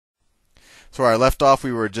So where I left off,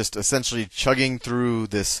 we were just essentially chugging through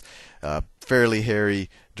this fairly hairy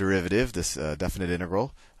derivative, this definite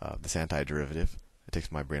integral, this antiderivative. It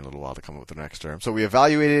takes my brain a little while to come up with the next term. So we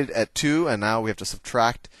evaluated at 2, and now we have to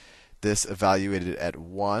subtract this evaluated at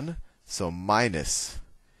 1. So minus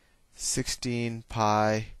 16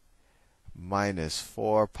 pi minus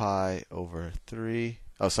 4 pi over 3.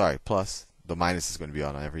 Oh, sorry, plus. The minus is going to be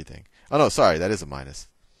on everything. Oh, no, sorry, that is a minus.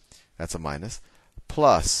 That's a minus.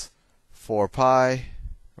 Plus 4 pi,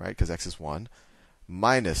 right, because x is 1,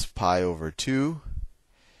 minus pi over 2.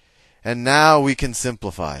 And now we can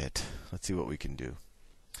simplify it. Let's see what we can do.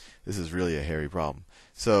 This is really a hairy problem.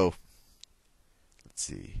 So, let's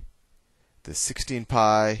see. The 16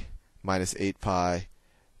 pi minus 8 pi,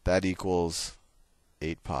 that equals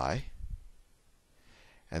 8 pi.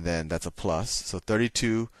 And then that's a plus. So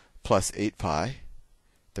 32 plus 8 pi.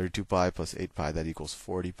 32 pi plus 8 pi, that equals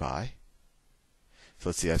 40 pi. So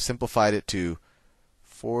let's see, I've simplified it to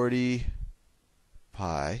 40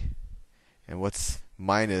 pi. And what's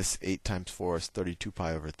minus 8 times 4 is 32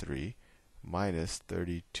 pi over 3. Minus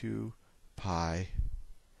 32 pi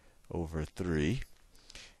over 3.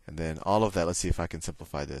 And then all of that, let's see if I can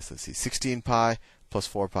simplify this. Let's see, 16 pi plus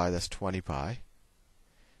 4 pi, that's 20 pi.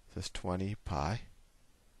 So that's 20 pi.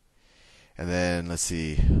 And then let's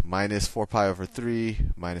see, minus 4 pi over 3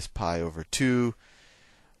 minus pi over 2.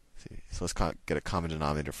 So let's get a common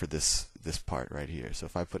denominator for this part right here. So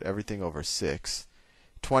if I put everything over 6,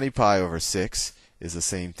 20 pi over 6 is the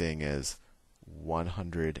same thing as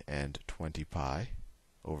 120 pi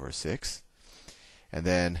over 6. And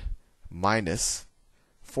then minus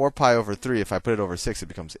 4 pi over 3, if I put it over 6, it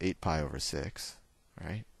becomes 8 pi over 6.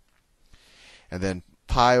 Right? And then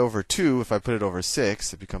pi over 2, if I put it over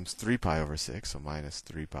 6, it becomes 3 pi over 6, so minus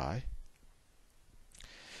 3 pi.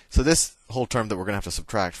 So this whole term that we're going to have to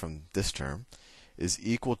subtract from this term is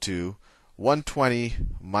equal to 120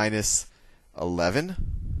 minus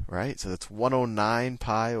 11, right? So that's 109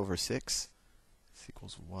 pi over 6. This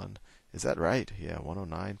equals 1. Is that right? Yeah,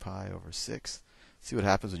 109 pi over 6. See what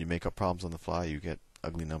happens when you make up problems on the fly? You get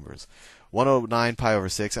ugly numbers. 109 pi over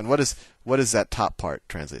 6. And what does that top part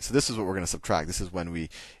translate? So this is what we're going to subtract. This is when we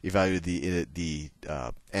evaluated the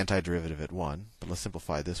antiderivative at 1. But let's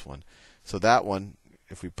simplify this one. So that one,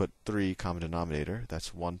 if we put 3 common denominator,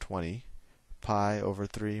 that's 120 pi over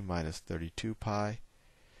 3 minus 32 pi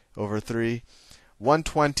over 3.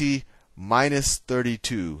 120 minus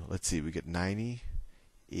 32. Let's see, we get 90,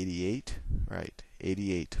 88, right?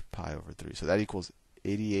 88 pi over 3. So that equals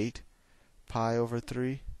 88 pi over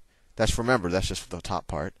 3. Remember, that's just the top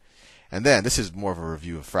part. And then, this is more of a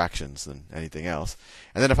review of fractions than anything else.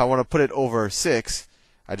 And then if I want to put it over 6,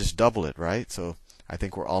 I just double it, right? So I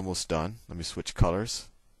think we're almost done. Let me switch colors.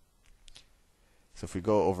 So if we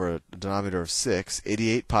go over a denominator of 6,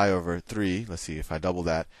 88 pi over 3, let's see, if I double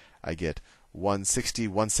that, I get 160,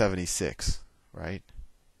 176, right?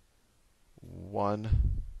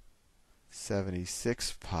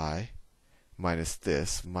 176 pi minus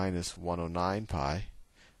this, minus 109 pi.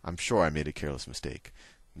 I'm sure I made a careless mistake.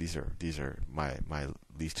 These are my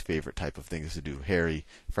least favorite type of things to do, hairy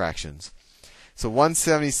fractions. So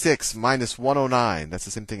 176 minus 109, that's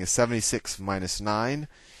the same thing as 76 minus 9,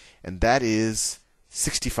 and that is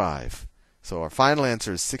 65. So our final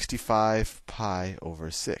answer is 65 pi over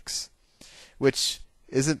 6, which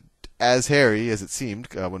isn't as hairy as it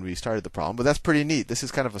seemed when we started the problem, but that's pretty neat. This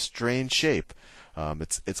is kind of a strange shape.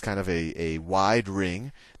 It's kind of a wide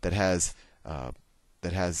ring that has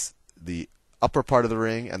the upper part of the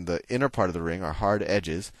ring and the inner part of the ring are hard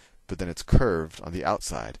edges, but then it's curved on the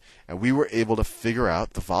outside. And we were able to figure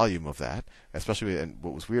out the volume of that, especially, and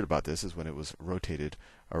what was weird about this is when it was rotated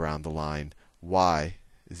around the line y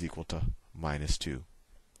is equal to minus 2.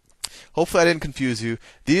 Hopefully I didn't confuse you.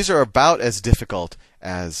 These are about as difficult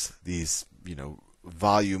as these,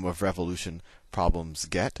 volume of revolution problems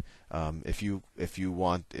get. If you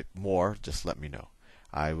want it more, just let me know.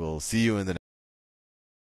 I will see you in the next